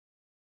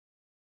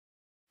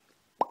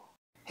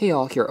Hey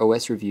all, here are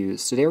OS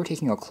Reviews. Today we're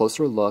taking a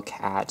closer look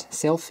at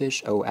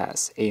Sailfish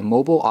OS, a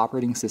mobile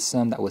operating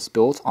system that was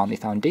built on the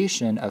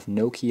foundation of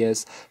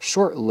Nokia's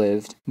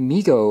short-lived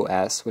MeeGo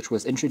OS, which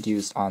was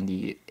introduced on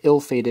the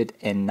ill-fated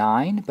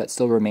N9, but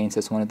still remains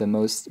as one of the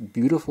most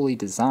beautifully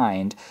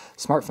designed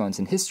smartphones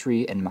in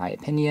history, in my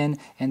opinion,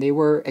 and they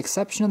were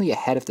exceptionally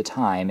ahead of the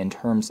time in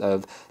terms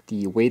of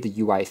the way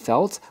the UI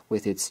felt,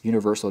 with its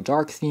universal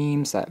dark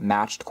themes that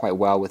matched quite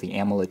well with the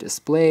AMOLED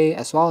display,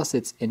 as well as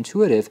its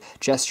intuitive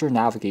gesture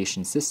navigation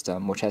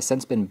system, which has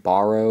since been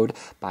borrowed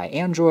by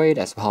Android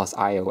as well as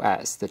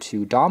iOS, the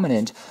two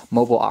dominant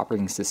mobile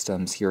operating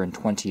systems here in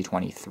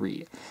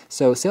 2023.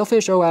 So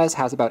Sailfish OS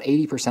has about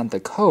 80% the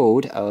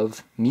code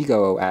of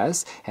MeeGo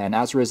OS, and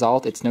as a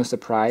result, it's no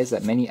surprise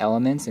that many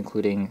elements,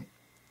 including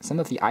some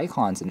of the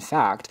icons, in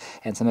fact,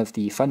 and some of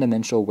the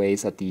fundamental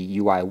ways that the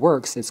UI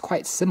works is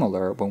quite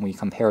similar when we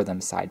compare them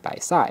side by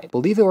side.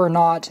 Believe it or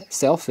not,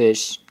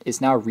 Sailfish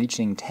is now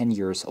reaching 10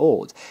 years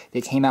old.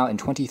 They came out in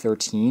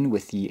 2013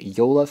 with the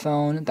Jolla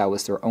Phone. That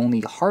was their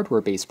only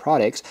hardware-based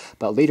product,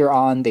 but later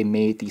on they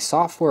made the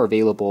software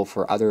available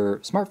for other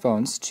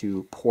smartphones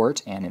to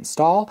port and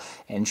install.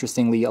 And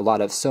interestingly, a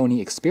lot of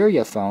Sony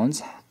Xperia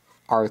phones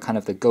are kind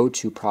of the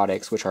go-to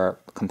products which are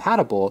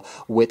compatible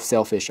with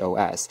Sailfish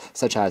OS,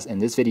 such as in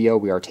this video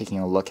we are taking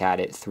a look at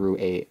it through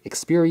a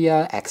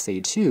Xperia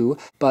XA2,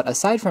 but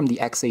aside from the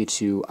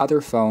XA2, other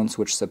phones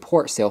which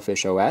support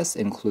Sailfish OS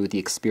include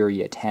the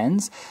Xperia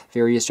 10s,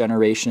 various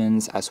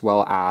generations, as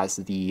well as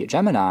the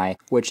Gemini,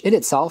 which in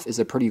itself is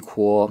a pretty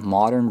cool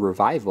modern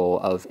revival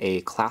of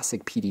a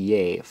classic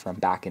PDA from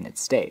back in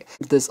its day.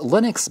 This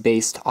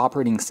Linux-based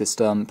operating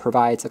system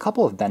provides a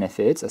couple of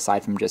benefits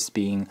aside from just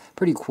being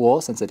pretty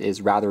cool since it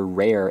is rather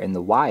rare in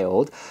the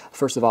wild.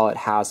 First of all, it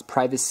has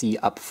privacy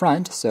up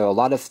front, so a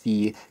lot of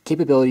the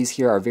capabilities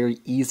here are very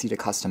easy to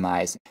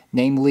customize.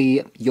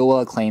 Namely,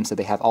 Jolla claims that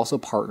they have also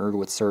partnered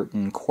with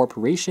certain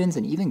corporations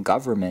and even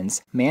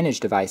governments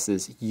manage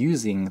devices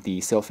using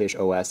the Sailfish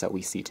OS that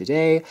we see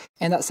today,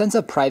 and that sense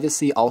of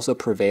privacy also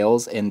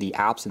prevails in the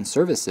apps and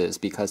services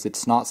because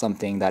it's not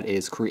something that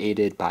is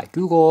created by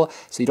Google,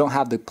 so you don't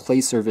have the Play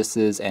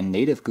services and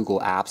native Google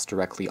apps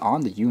directly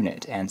on the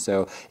unit. And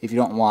so if you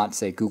don't want,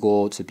 say,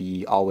 Google to be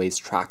always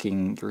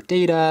tracking your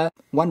data,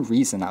 one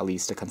reason at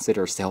least to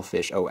consider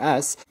Sailfish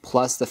OS,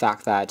 plus the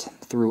fact that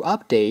through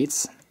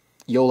updates,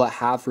 Jolla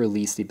have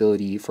released the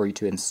ability for you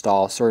to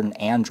install certain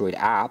Android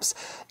apps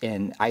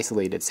in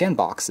isolated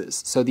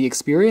sandboxes. So the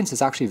experience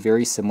is actually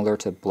very similar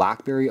to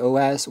BlackBerry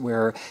OS,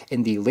 where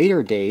in the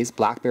later days,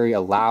 BlackBerry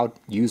allowed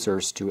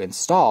users to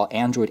install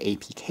Android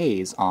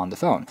APKs on the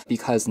phone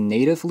because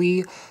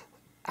natively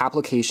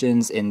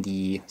applications in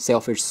the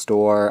Sailfish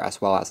store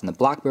as well as in the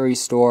BlackBerry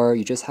store,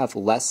 you just have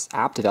less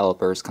app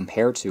developers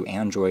compared to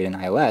Android and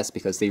iOS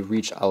because they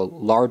reach a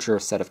larger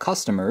set of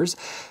customers.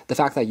 The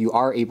fact that you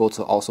are able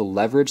to also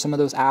leverage some of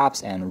those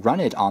apps and run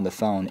it on the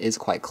phone is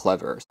quite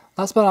clever.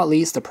 Last but not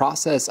least, the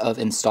process of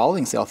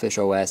installing Sailfish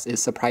OS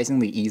is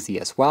surprisingly easy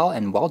as well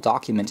and well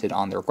documented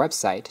on their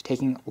website,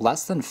 taking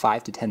less than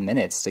 5 to 10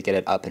 minutes to get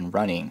it up and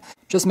running.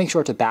 Just make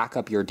sure to back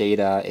up your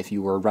data if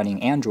you were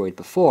running Android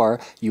before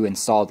you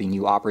install the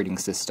new operating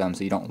system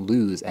so you don't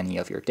lose any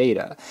of your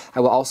data. I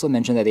will also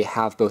mention that they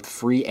have both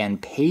free and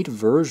paid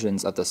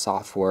versions of the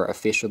software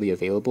officially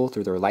available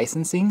through their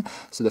licensing.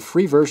 So the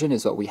free version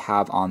is what we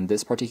have on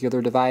this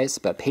particular device,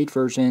 but paid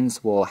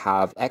versions will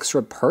have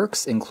extra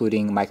perks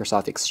including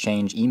Microsoft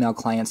Exchange email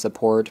client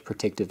support,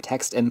 predictive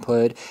text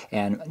input,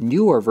 and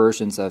newer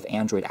versions of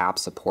Android app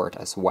support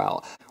as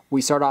well.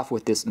 We start off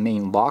with this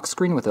main lock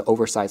screen with an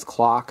oversized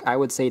clock. I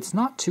would say it's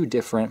not too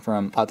different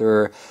from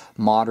other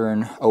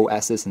modern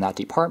OSs in that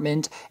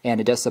department, and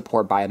it does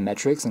support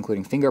biometrics,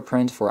 including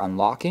fingerprint for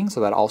unlocking,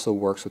 so that also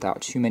works without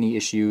too many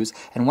issues.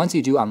 And once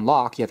you do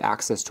unlock, you have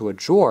access to a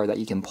drawer that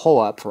you can pull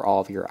up for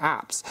all of your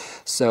apps.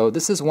 So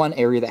this is one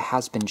area that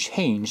has been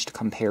changed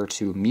compared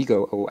to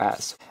MeeGo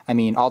OS. I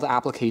mean, all the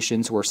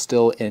applications were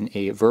still in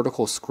a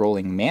vertical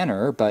scrolling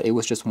manner, but it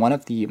was just one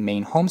of the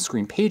main home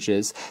screen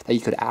pages that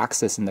you could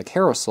access in the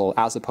carousel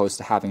as opposed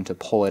to having to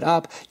pull it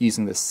up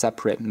using this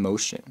separate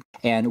motion.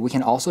 And we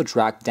can also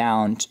drag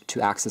down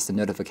to access the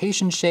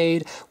notification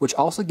shade, which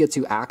also gets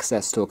you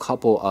access to a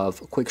couple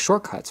of quick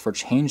shortcuts for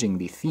changing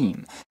the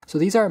theme. So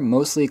these are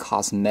mostly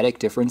cosmetic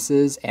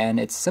differences, and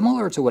it's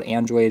similar to what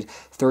Android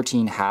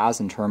 13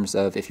 has in terms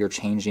of if you're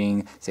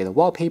changing, say, the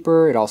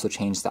wallpaper, it also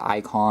changes the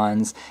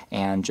icons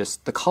and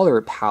just the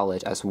color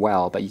palette as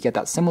well. But you get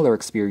that similar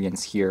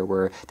experience here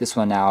where this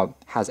one now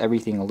has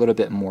everything a little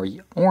bit more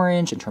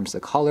orange in terms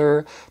of the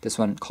color. This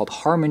one called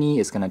Harmony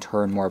is going to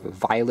turn more of a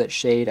violet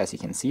shade, as you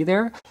can see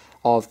there.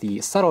 All of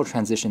the subtle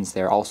transitions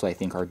there also, I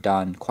think, are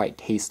done quite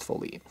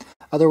tastefully.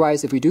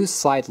 Otherwise, if we do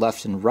slide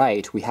left and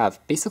right, we have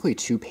basically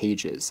two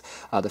pages.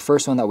 The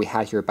first one that we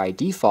had here by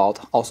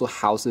default also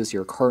houses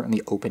your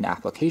currently open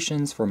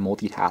applications for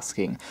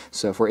multitasking.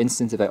 So for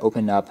instance, if I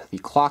open up the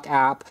clock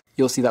app,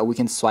 you'll see that we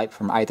can swipe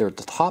from either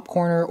the top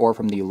corner or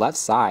from the left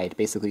side,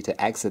 basically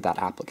to exit that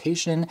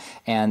application,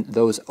 and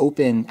those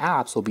open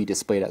apps will be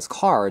displayed as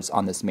cards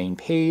on this main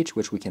page,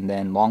 which we can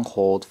then long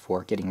hold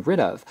for getting rid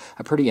of.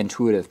 A pretty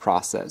intuitive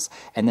process.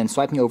 And then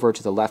swiping over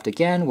to the left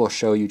again will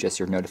show you just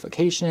your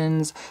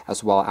notifications,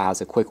 as well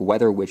as a quick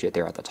weather widget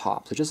there at the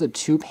top. So just a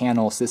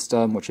two-panel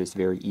system, which is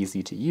very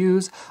easy to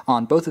use.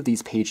 On both of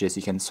these pages,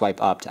 you can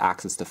swipe up to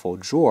access the full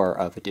drawer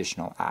of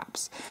additional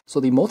apps. So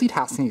the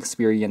multitasking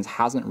experience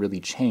hasn't really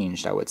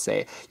changed, I would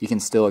say. You can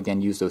still,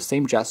 again, use those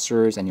same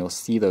gestures, and you'll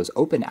see those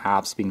open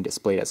apps being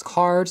displayed as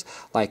cards,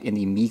 like in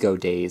the MeeGo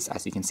days,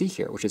 as you can see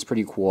here, which is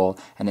pretty cool.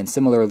 And then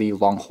similarly,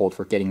 long hold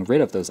for getting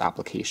rid of those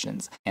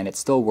applications. And it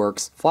still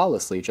works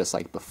flawlessly, just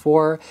like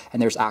before.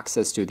 And there's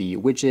access to the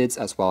widgets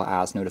as well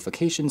as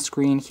notification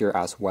screen here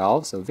as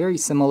well. So very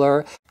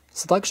similar.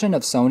 Selection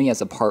of Sony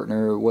as a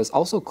partner was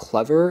also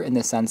clever in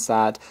the sense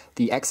that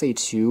the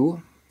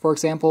XA2, for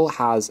example,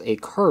 has a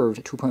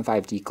curved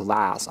 2.5D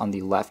glass on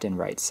the left and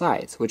right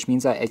sides, which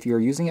means that if you're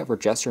using it for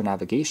gesture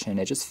navigation,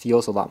 it just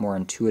feels a lot more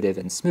intuitive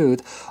and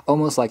smooth,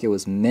 almost like it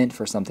was meant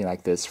for something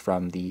like this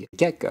from the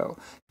get-go.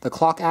 The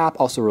clock app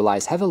also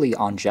relies heavily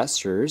on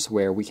gestures,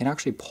 where we can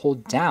actually pull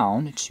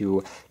down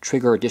to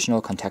trigger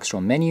additional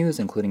contextual menus,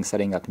 including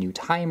setting up new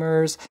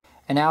timers.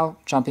 And now,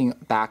 jumping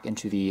back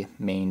into the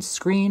main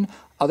screen,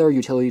 other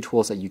utility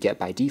tools that you get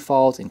by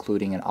default,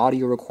 including an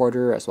audio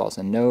recorder, as well as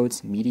a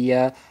notes,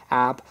 media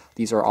app.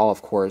 These are all,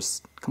 of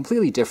course,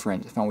 completely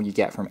different from what you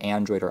get from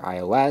Android or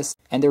iOS.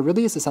 And there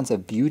really is a sense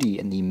of beauty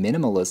in the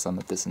minimalism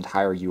of this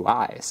entire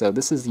UI. So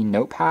this is the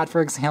notepad,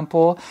 for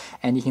example,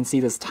 and you can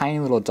see this tiny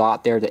little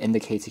dot there that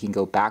indicates you can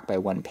go back by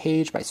one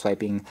page by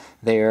swiping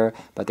there,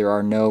 but there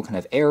are no kind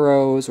of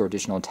arrows or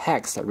additional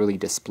text that really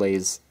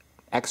displays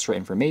extra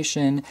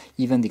information.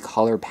 Even the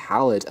color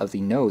palette of the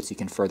notes you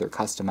can further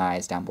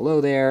customize down below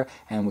there,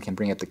 and we can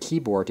bring up the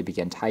keyboard to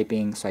begin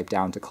typing, swipe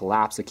down to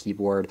collapse the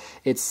keyboard.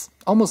 It's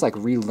almost like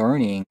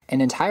relearning an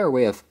entire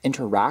way of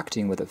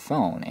interacting with a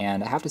phone,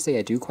 and I have to say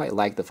I do quite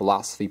like the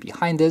philosophy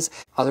behind this.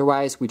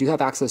 Otherwise, we do have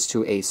access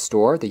to a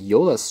store, the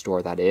Jolla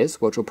store that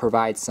is, which will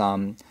provide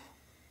some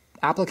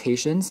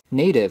applications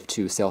native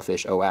to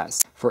Sailfish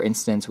OS. For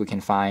instance, we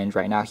can find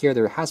right now here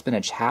there has been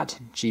a Chat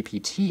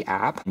GPT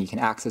app. You can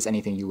access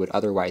anything you would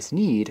otherwise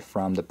need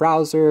from the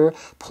browser,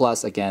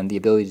 plus again the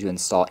ability to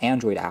install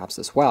Android apps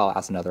as well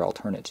as another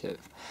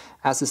alternative.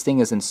 As this thing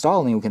is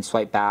installing, we can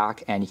swipe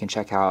back and you can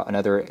check out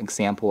another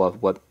example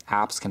of what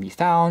apps can be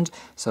found.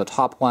 So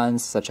top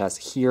ones such as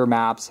Here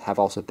Maps have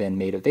also been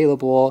made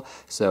available.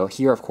 So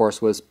Here, of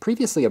course, was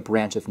previously a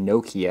branch of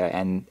Nokia,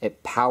 and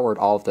it powered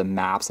all of the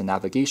maps and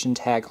navigation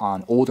tech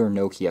on older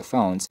Nokia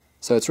phones.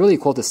 So it's really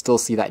cool to still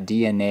see that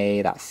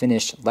DNA, that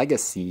Finnish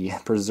legacy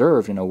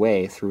preserved in a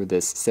way through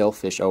this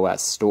Sailfish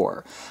OS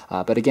store.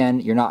 But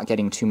again, you're not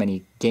getting too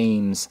many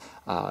games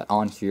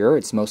on here.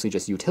 It's mostly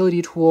just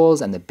utility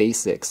tools and the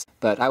basics.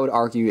 But I would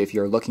argue if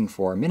you're looking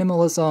for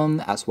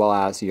minimalism, as well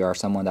as you are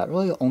someone that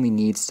really only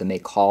needs to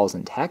make calls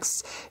and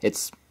texts,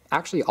 it's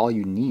actually all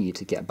you need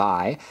to get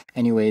by.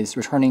 Anyways,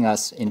 returning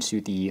us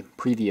into the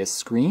previous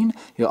screen,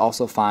 you'll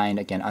also find,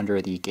 again,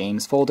 under the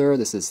games folder,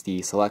 this is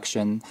the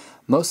selection,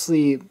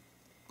 mostly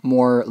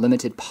more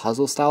limited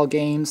puzzle-style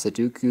games,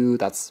 Sudoku,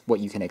 that's what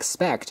you can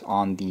expect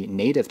on the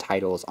native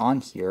titles on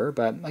here,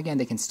 but again,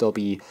 they can still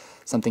be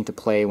something to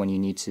play when you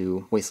need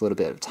to waste a little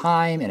bit of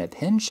time in a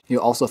pinch.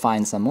 You'll also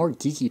find some more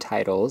geeky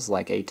titles,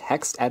 like a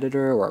text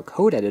editor or a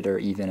code editor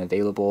even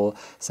available,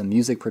 some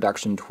music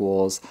production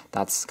tools.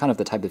 That's kind of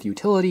the type of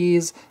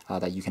utilities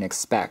that you can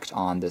expect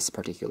on this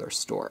particular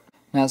store.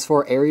 Now, as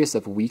for areas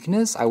of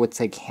weakness, I would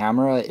say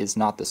camera is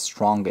not the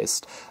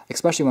strongest,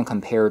 especially when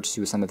compared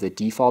to some of the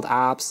default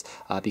apps,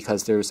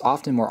 because there's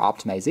often more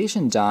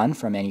optimization done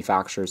from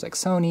manufacturers like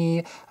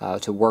Sony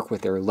to work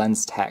with their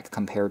lens tech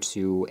compared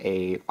to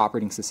a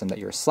operating system that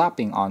you're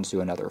slapping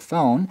onto another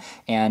phone.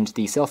 And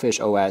the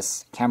Sailfish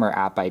OS camera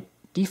app by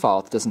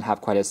default doesn't have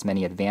quite as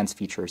many advanced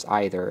features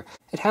either.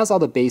 It has all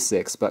the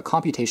basics, but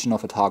computational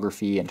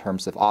photography in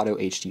terms of auto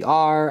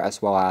HDR, as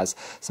well as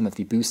some of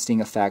the boosting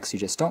effects you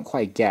just don't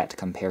quite get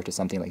compared to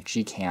something like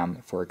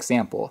Gcam, for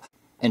example.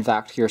 In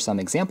fact, here's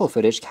some example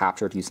footage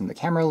captured using the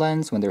camera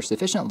lens. When there's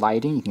sufficient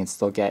lighting, you can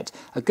still get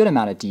a good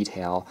amount of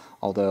detail,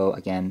 although,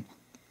 again,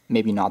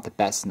 maybe not the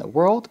best in the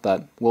world,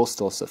 but will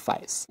still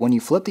suffice. When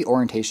you flip the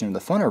orientation of the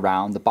phone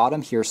around, the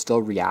bottom here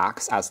still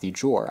reacts as the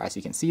drawer, as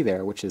you can see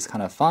there, which is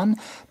kind of fun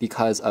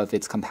because of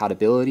its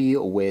compatibility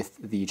with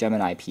the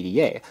Gemini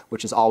PDA,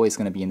 which is always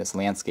going to be in this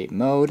landscape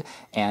mode,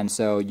 and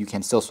so you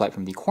can still swipe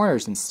from the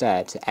corners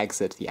instead to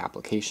exit the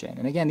application.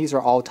 And again, these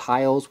are all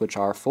tiles which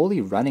are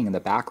fully running in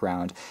the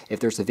background. If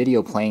there's a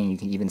video playing, you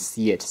can even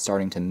see it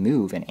starting to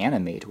move and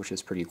animate, which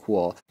is pretty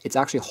cool. It's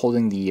actually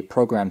holding the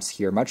programs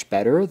here much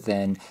better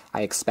than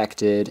I expected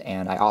expected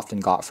and I often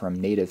got from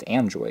native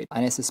Android.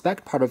 And I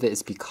suspect part of it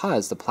is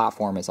because the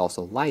platform is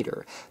also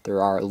lighter.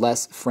 There are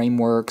less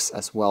frameworks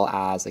as well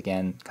as,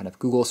 again, kind of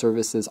Google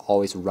services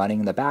always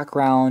running in the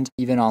background.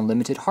 Even on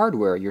limited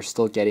hardware, you're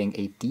still getting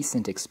a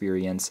decent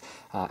experience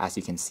as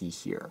you can see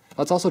here.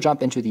 Let's also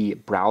jump into the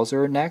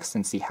browser next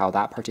and see how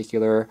that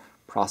particular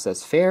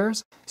process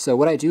fares. So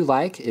what I do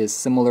like is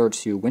similar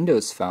to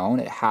Windows Phone,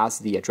 it has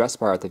the address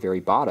bar at the very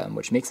bottom,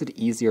 which makes it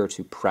easier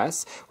to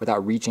press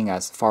without reaching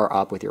as far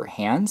up with your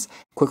hands.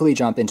 Quickly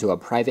jump into a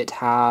private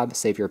tab,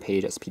 save your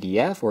page as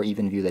PDF, or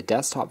even view the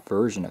desktop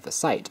version of a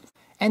site.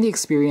 And the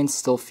experience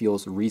still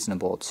feels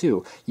reasonable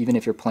too. Even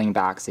if you're playing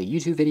back, say,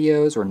 YouTube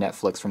videos or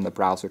Netflix from the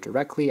browser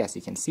directly, as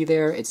you can see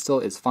there, it still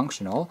is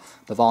functional.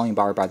 The volume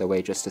bar, by the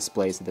way, just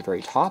displays at the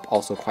very top,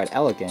 also quite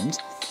elegant.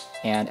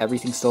 And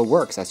everything still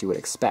works as you would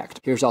expect.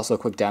 Here's also a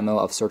quick demo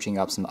of searching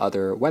up some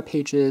other web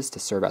pages to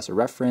serve as a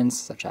reference,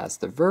 such as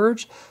The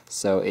Verge.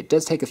 So it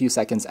does take a few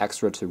seconds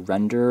extra to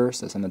render,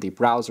 so some of the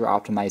browser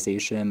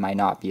optimization might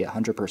not be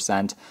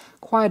 100%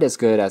 quite as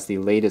good as the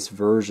latest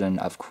version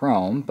of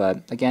Chrome,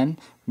 but again,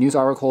 news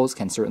articles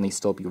can certainly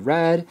still be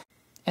read,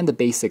 and the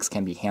basics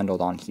can be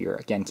handled on here.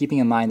 Again, keeping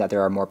in mind that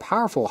there are more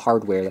powerful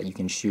hardware that you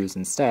can choose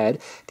instead,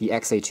 the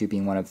XA2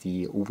 being one of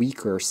the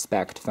weaker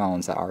spec'd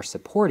phones that are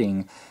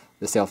supporting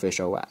the Sailfish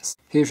OS.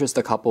 Here's just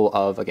a couple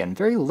of, again,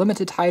 very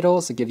limited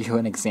titles to give you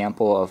an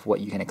example of what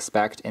you can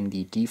expect in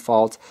the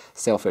default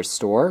Sailfish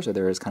store. So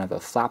there is kind of a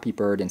Flappy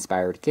Bird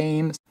inspired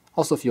game.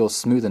 Also feels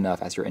smooth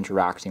enough as you're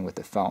interacting with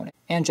the phone,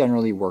 and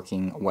generally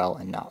working well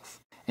enough.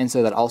 And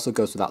so that also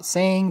goes without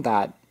saying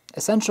that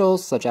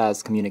essentials such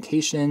as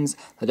communications,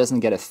 that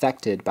doesn't get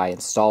affected by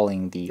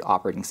installing the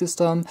operating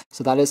system.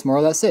 So that is more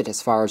or less it as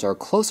far as our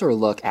closer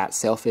look at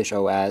Sailfish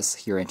OS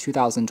here in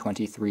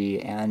 2023.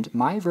 And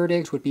my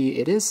verdict would be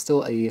it is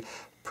still a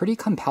pretty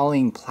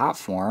compelling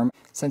platform,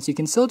 since you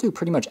can still do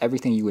pretty much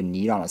everything you would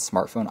need on a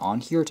smartphone on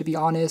here, to be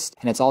honest,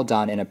 and it's all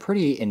done in a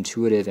pretty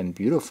intuitive and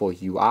beautiful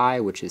UI,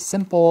 which is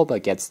simple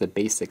but gets the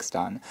basics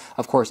done.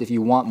 Of course, if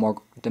you want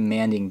more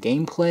demanding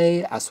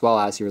gameplay, as well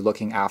as you're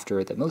looking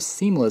after the most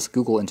seamless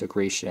Google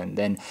integration,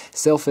 then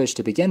Sailfish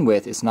to begin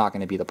with is not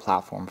going to be the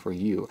platform for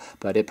you,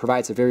 but it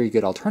provides a very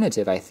good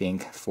alternative, I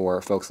think,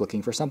 for folks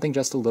looking for something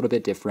just a little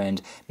bit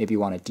different, maybe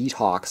want to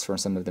detox from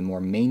some of the more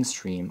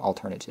mainstream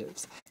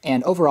alternatives.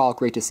 And overall,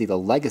 great to see the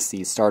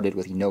legacy started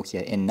with the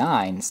Nokia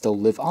N9 still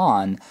live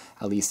on,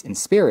 at least in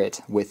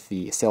spirit, with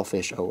the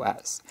Sailfish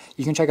OS.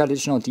 You can check out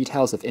additional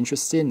details if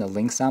interested in the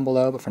links down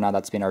below, but for now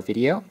that's been our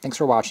video. Thanks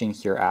for watching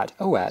here at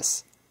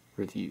OS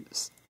Reviews.